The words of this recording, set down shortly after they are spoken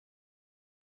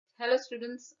Hello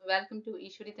students, welcome to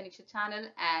Eshwari channel,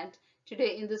 and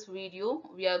today in this video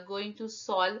we are going to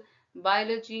solve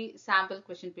biology sample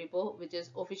question paper which is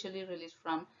officially released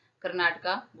from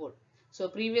Karnataka board. So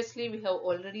previously we have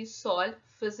already solved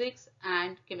physics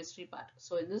and chemistry part.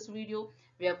 So in this video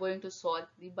we are going to solve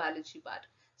the biology part.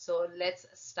 So let's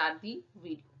start the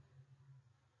video.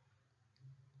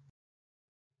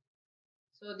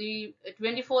 So the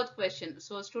 24th question.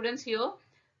 So students here,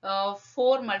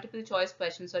 four multiple choice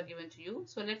questions are given to you.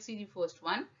 So let's see the first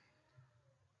one.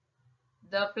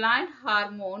 The plant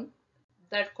hormone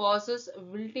that causes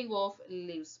wilting of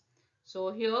leaves.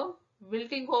 So here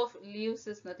wilting of leaves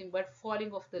is nothing but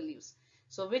falling of the leaves.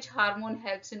 So which hormone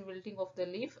helps in wilting of the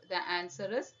leaf? The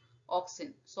answer is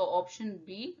auxin. So option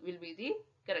B will be the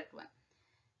correct one.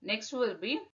 Next will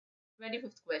be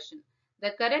 25th question.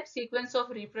 The correct sequence of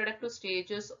reproductive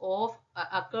stages of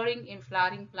occurring in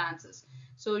flowering plants is.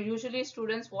 So usually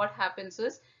students, what happens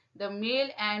is the male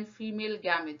and female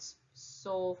gametes.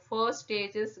 So first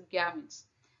stage is gametes.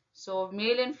 So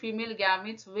male and female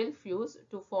gametes will fuse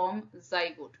to form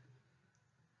zygote.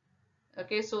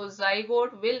 Okay, so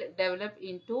zygote will develop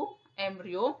into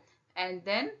embryo, and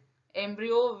then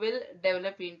embryo will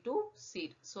develop into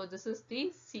seed. So this is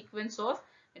the sequence of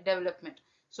development.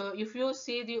 So if you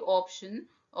see the option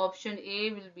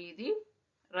A will be the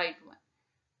right one.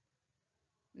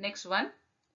 Next one,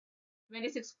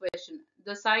 26th question.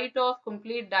 The site of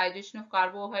complete digestion of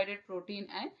carbohydrate, protein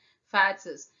and fats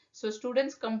is. So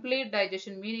students, complete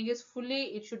digestion meaning is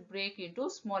fully it should break into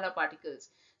smaller particles.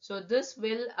 So this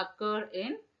will occur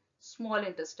in small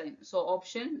intestine. So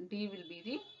option D will be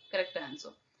the correct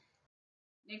answer.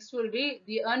 Next will be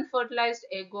the unfertilized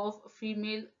egg of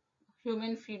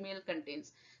human female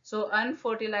contains. So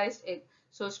unfertilized egg.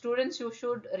 So students, you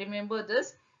should remember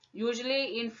this.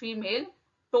 Usually in female,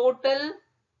 total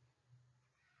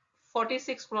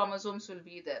 46 chromosomes will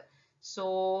be there.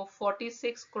 So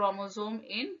 46 chromosome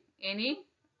in any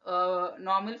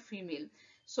normal female.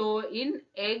 So in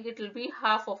egg it will be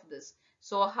half of this.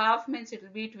 So half means it will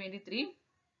be 23.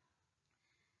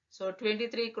 So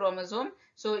 23 chromosome.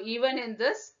 So even in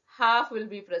this half will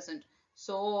be present.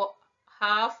 So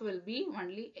half will be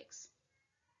only X.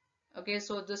 Okay,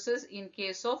 so this is in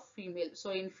case of female.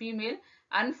 So in female,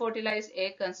 unfertilized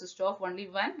egg consists of only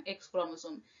one X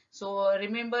chromosome. So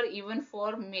remember, even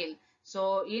for male.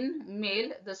 So in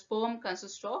male, the sperm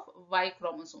consists of Y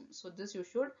chromosome. So this you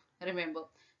should remember.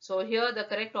 So here the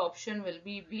correct option will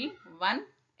be B, one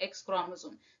X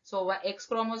chromosome. So X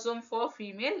chromosome for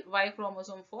female, Y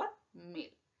chromosome for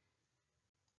male.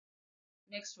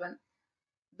 Next one.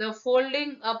 The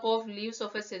folding up of leaves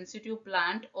of a sensitive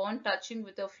plant on touching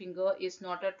with a finger is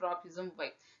not a tropism.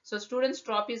 Why? So students,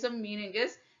 tropism meaning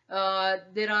is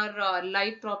there are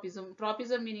light tropism.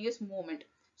 Tropism meaning is movement.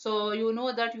 So you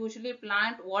know that usually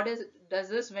plant does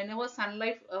this whenever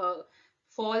sunlight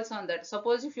falls on that.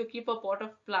 Suppose if you keep a pot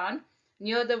of plant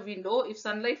near the window, if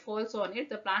sunlight falls on it,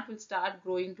 the plant will start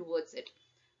growing towards it.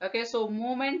 Okay, so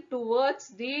movement towards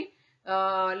the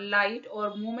light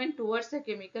or movement towards the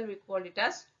chemical, we call it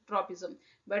as tropism.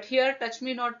 But here, touch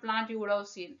me not plant, you would have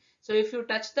seen. So if you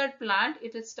touch that plant,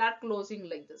 it will start closing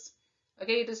like this.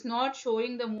 Okay, it is not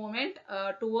showing the movement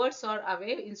towards or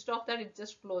away. Instead of that, it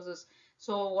just closes.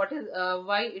 So what is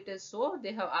why it is so?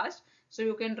 They have asked. So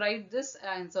you can write this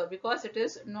answer because it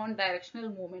is non-directional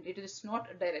movement. It is not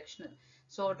directional.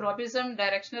 So tropism,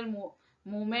 directional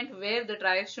movement, where the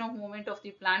direction of movement of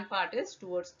the plant part is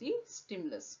towards the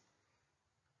stimulus.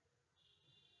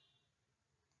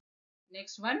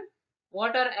 Next one,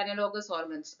 what are analogous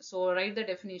organs? So write the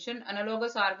definition.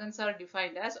 Analogous organs are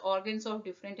defined as organs of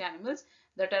different animals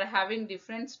that are having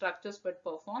different structures but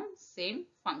perform same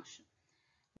function.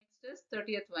 Next is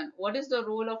 30th one. What is the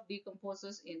role of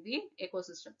decomposers in the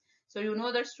ecosystem? So you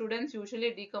know that students,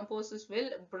 usually decomposers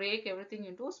will break everything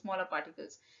into smaller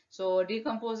particles. So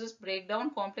decomposers break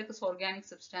down complex organic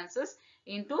substances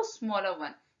into smaller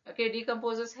one. Okay,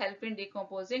 decomposers help in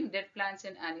decomposing dead plants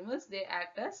and animals. They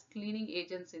act as cleaning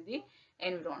agents in the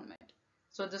environment.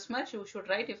 So this much you should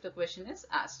write if the question is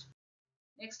asked.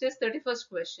 Next is 31st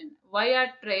question. Why are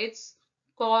traits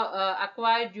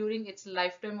acquired during its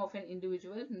lifetime of an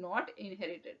individual not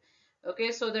inherited?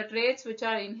 Okay, so the traits which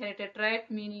are inherited, trait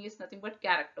meaning is nothing but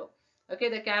character. Okay,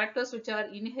 the characters which are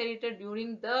inherited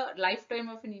during the lifetime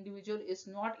of an individual is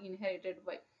not inherited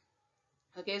by.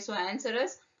 Okay, so answer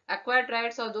is acquired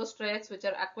traits are those traits which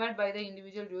are acquired by the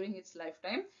individual during its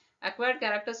lifetime. Acquired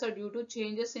characters are due to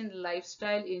changes in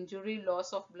lifestyle, injury,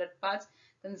 loss of blood parts,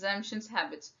 consumption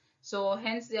habits. So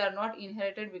hence they are not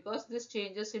inherited because this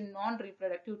changes in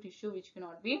non-reproductive tissue which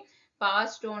cannot be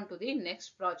passed on to the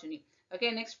next progeny.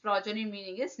 Okay, next progeny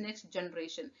meaning is next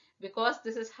generation, because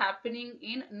this is happening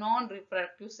in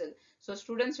non-reproductive cell. So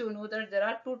students, you know that there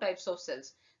are two types of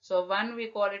cells. So one we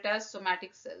call it as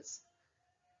somatic cells.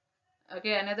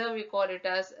 Okay, another we call it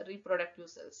as reproductive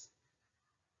cells.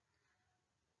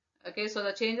 Okay, so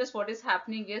the changes what is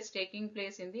happening is taking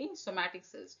place in the somatic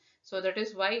cells. So that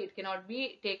is why it cannot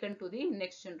be taken to the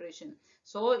next generation.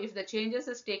 So if the changes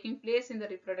is taking place in the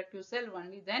reproductive cell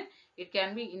only, then it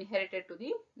can be inherited to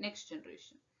the next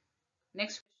generation.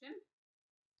 Next question.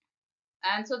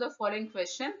 Answer the following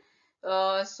question.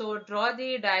 So draw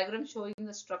the diagram showing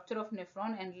the structure of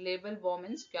nephron and label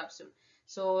Bowman's capsule.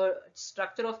 So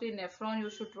structure of the nephron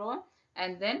you should draw,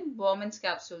 and then Bowman's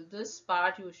capsule. This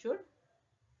part you should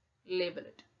label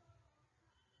it.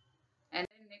 And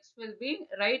then next will be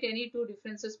write any two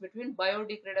differences between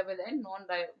biodegradable and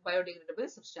non-biodegradable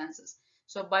substances.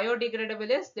 So biodegradable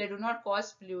is they do not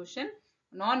cause pollution.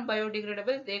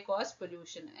 Non-biodegradable, they cause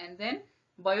pollution. And then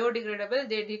biodegradable,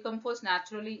 they decompose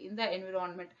naturally in the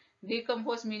environment.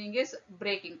 Decompose meaning is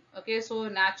breaking. Okay, so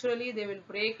naturally they will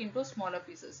break into smaller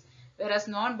pieces. Whereas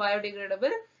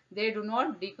non-biodegradable, they do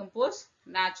not decompose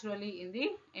naturally in the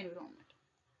environment.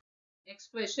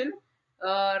 Next question.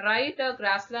 Write a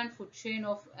grassland food chain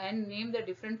of and name the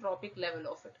different trophic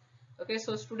level of it. Okay,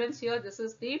 so students, here this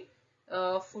is the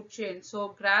food chain.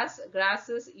 So grass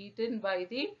is eaten by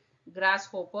the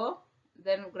grasshopper,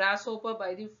 then grasshopper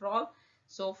by the frog.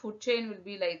 So food chain will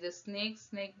be like this: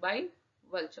 snake by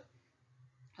vulture.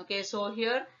 Okay, so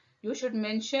here you should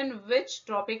mention which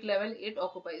trophic level it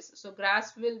occupies. So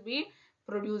grass will be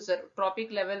producer,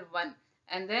 trophic level 1,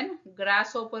 and then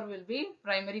grasshopper will be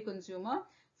primary consumer,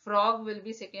 frog will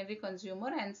be secondary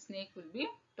consumer, and snake will be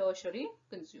tertiary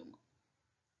consumer.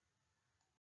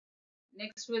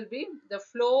 Next will be the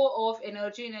flow of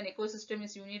energy in an ecosystem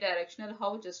is unidirectional.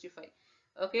 How justify?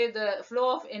 Okay, the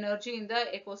flow of energy in the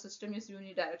ecosystem is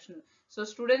unidirectional. So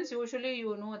students, usually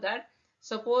you know that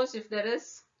suppose if there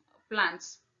is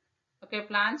plants, okay,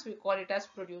 plants we call it as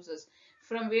producers.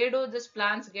 From where do these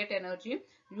plants get energy?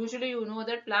 Usually you know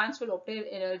that plants will obtain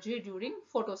energy during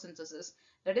photosynthesis.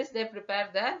 That is, they prepare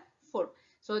their food.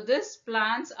 So these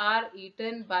plants are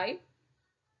eaten by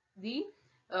the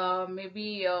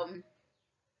maybe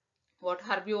what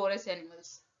herbivorous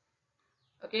animals.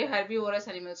 Okay, herbivorous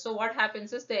animals. So what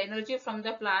happens is the energy from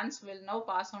the plants will now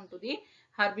pass on to the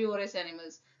herbivorous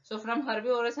animals. So from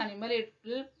herbivorous animal it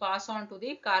will pass on to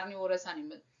the carnivorous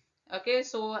animal. Okay,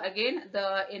 so again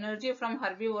the energy from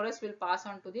herbivorous will pass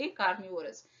on to the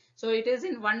carnivorous. So it is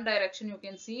in one direction, you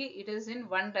can see it is in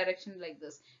one direction like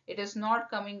this. It is not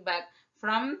coming back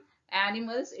from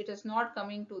animals, it is not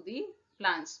coming to the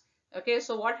plants. Okay,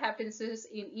 so what happens is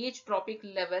in each trophic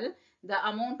level the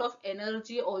amount of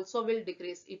energy also will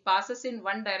decrease. It passes in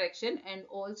one direction and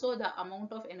also the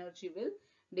amount of energy will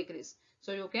decrease.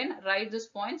 So you can write these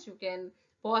points, you can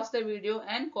pause the video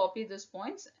and copy these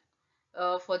points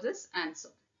for this answer.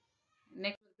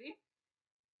 Next will be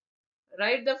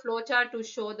write the flowchart to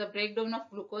show the breakdown of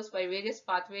glucose by various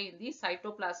pathway in the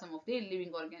cytoplasm of the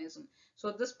living organism.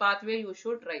 So this pathway you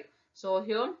should write. So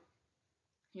here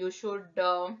you should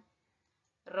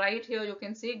right here you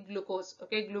can see glucose.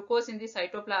 Okay, glucose in the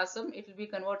cytoplasm, it will be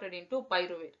converted into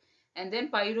pyruvate, and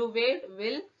then pyruvate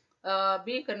will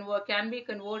can be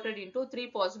converted into three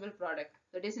possible products.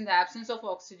 That is, in the absence of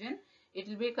oxygen it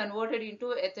will be converted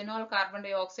into ethanol, carbon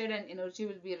dioxide, and energy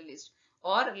will be released.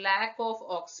 Or lack of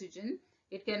oxygen,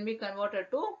 it can be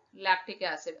converted to lactic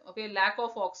acid. Okay, lack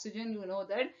of oxygen, you know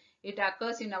that it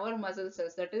occurs in our muscle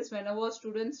cells. That is, whenever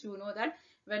students, you know that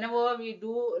whenever we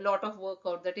do a lot of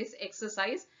workout, that is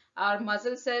exercise, our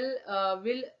muscle cell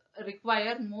will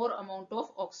require more amount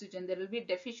of oxygen. There will be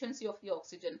deficiency of the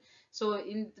oxygen. So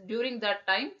in during that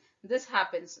time this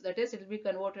happens, that is, it will be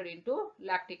converted into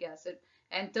lactic acid.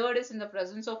 And third is, in the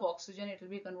presence of oxygen it will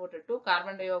be converted to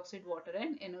carbon dioxide, water,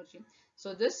 and energy.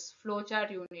 So this flow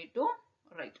chart you need to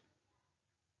write.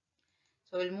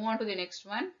 So we'll move on to the next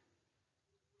one.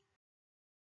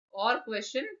 Or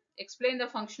question, explain the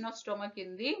function of stomach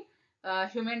in the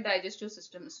human digestive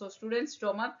system. So students,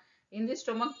 stomach, in the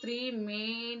stomach three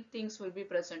main things will be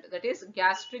present. That is,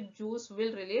 gastric juice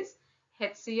will release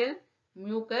HCl,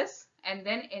 mucus, and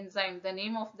then enzyme. The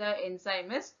name of the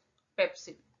enzyme is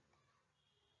pepsin.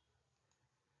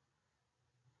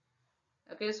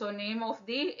 Okay, so name of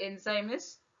the enzyme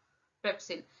is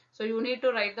pepsin. So you need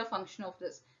to write the function of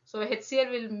this. So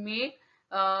HCl will make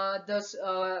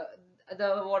the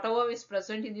whatever is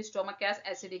present in the stomach as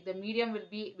acidic. The medium will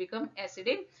become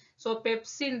acidic. So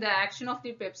pepsin, the action of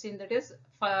the pepsin, that is,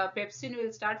 pepsin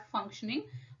will start functioning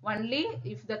only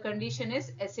if the condition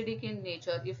is acidic in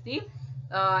nature. If the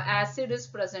acid is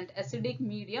present, acidic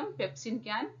medium, pepsin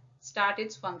can start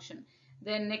its function.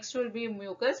 Then next will be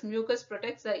mucus. Mucus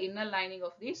protects the inner lining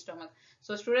of the stomach.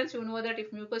 So students, you know that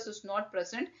if mucus is not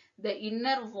present, the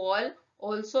inner wall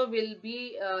also will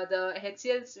be, the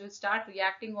HCl will start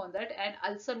reacting on that and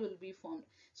ulcer will be formed.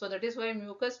 So that is why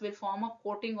mucus will form a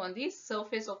coating on the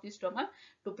surface of the stomach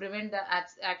to prevent the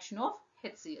action of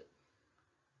HCl.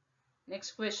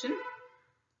 Next question.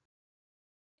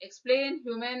 Explain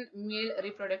human male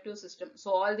reproductive system.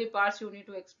 So all the parts you need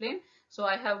to explain. So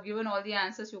I have given all the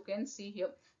answers you can see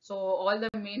here. So all the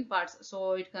main parts.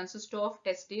 So it consists of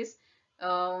testes.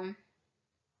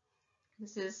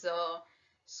 This is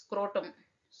scrotum.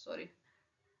 Sorry.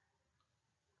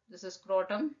 This is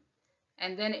scrotum.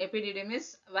 And then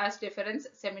epididymis, vas deferens,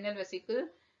 seminal vesicle.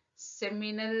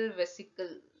 Seminal vesicle.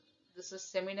 This is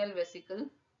seminal vesicle.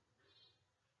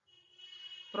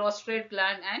 Prostate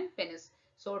gland and penis.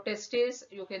 So testes,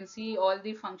 you can see all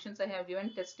the functions I have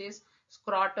given: testes,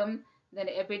 scrotum, then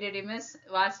epididymis,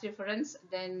 vas deferens,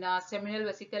 then seminal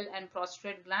vesicle and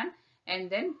prostate gland,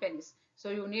 and then penis. So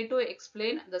you need to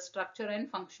explain the structure and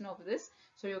function of this.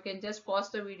 So you can just pause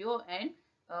the video and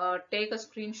take a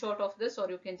screenshot of this, or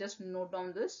you can just note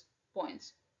down these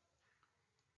points.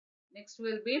 Next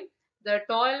will be the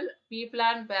tall pea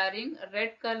plant bearing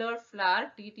red color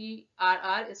flower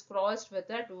TTRR is crossed with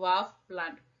a dwarf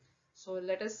plant. So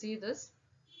let us see this.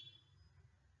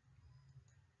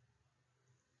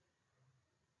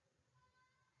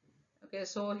 Okay,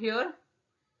 so here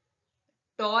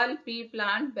tall pea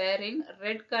plant bearing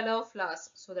red color flowers.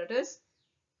 So that is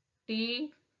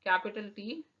T, capital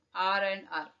T, R and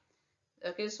R.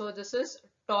 Okay, so this is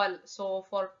tall. So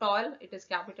for tall, it is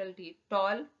capital T,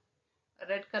 tall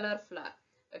red color flower.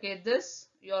 Okay, this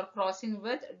you are crossing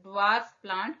with dwarf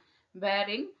plant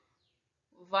bearing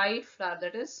white flower,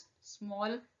 that is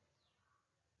small.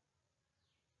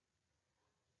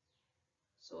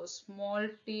 So small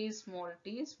t, small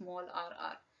t, small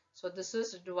r. So this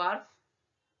is dwarf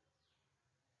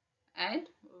and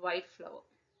white flower.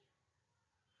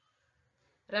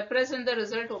 Represent the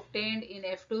result obtained in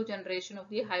F2 generation of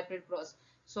the hybrid cross.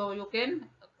 So you can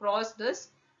cross this.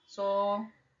 So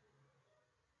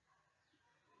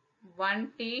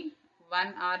 1t,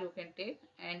 1r you can take,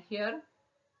 and here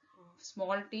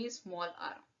small t, small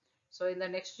r. So in the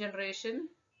next generation,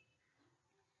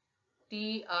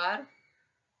 tr,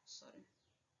 sorry.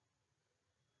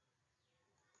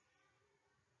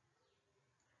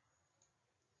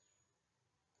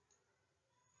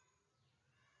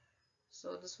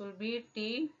 So this will be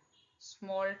T,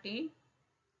 small t,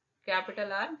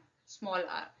 capital R, small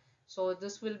r. So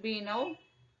this will be now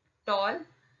tall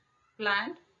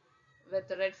plant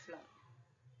with red flower.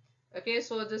 Okay,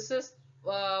 so this is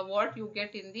what you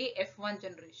get in the F1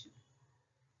 generation.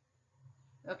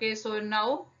 Okay, so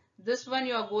now this one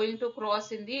you are going to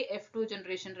cross in the F2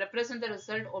 generation. Represent the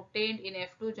result obtained in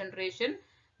F2 generation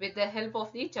with the help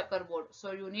of the checkerboard.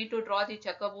 So you need to draw the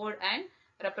checkerboard and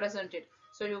represent it.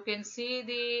 So you can see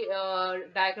the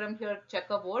diagram here,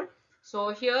 checkerboard.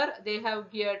 So here they have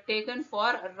here taken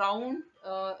for round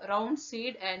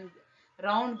seed and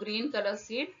round green color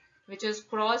seed, which is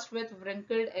crossed with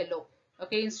wrinkled yellow.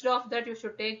 Okay, instead of that you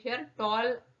should take here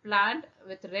tall plant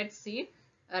with red seed,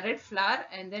 a red flower,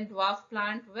 and then dwarf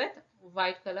plant with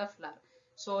white color flower.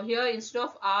 So here instead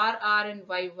of R, R and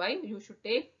Y, Y, you should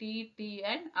take T, T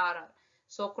and R, R.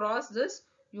 So cross this,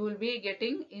 you will be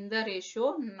getting in the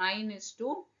ratio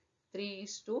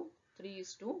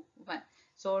 9:3:3:1.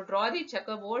 So draw the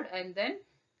checkerboard and then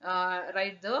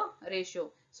write the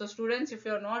ratio. So students, if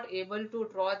you are not able to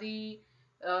draw the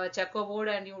checkerboard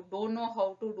and you don't know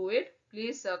how to do it,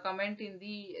 please comment in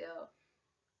the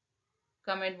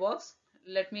comment box.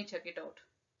 Let me check it out.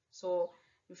 So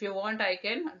if you want, I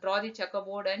can draw the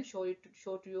checkerboard and show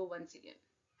to you once again.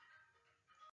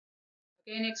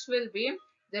 Okay, next will be,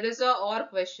 there is a or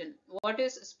question. What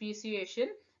is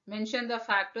speciation? Mention the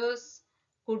factors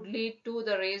could lead to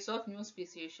the rise of new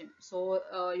speciation. So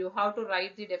you have to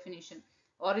write the definition.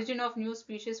 Origin of new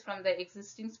species from the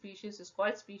existing species is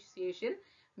called speciation.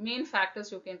 Main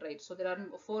factors you can write. So there are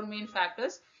 4 main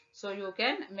factors. So you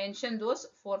can mention those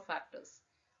 4 factors.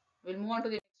 We'll move on to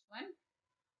the next one.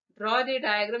 Draw the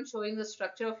diagram showing the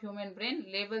structure of human brain.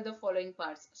 Label the following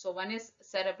parts. So one is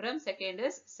cerebrum, second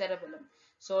is cerebellum.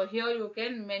 So here you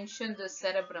can mention the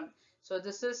cerebrum. So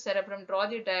this is cerebrum. Draw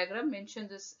the diagram, mention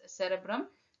this cerebrum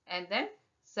and then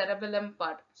cerebellum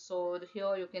part. So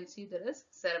here you can see there is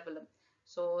cerebellum.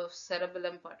 So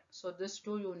cerebellum part. So this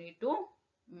too you need to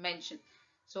mention.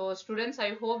 So students,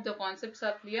 I hope the concepts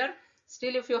are clear.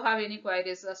 Still, if you have any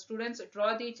queries, students,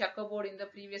 draw the checkerboard in the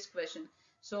previous question.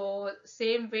 So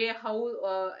same way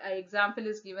how an example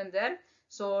is given there.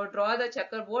 So draw the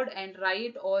checkerboard and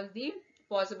write all the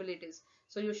possibilities.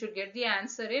 So you should get the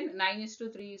answer in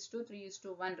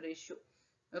 9:3:3:1 ratio.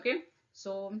 Okay.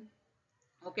 So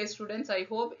okay students, I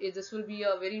hope this will be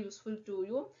very useful to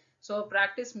you. So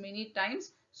practice many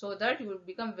times so that you will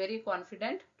become very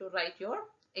confident to write your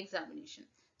examination.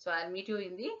 So I'll meet you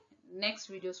in the next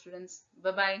video students.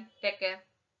 Bye bye. Take care.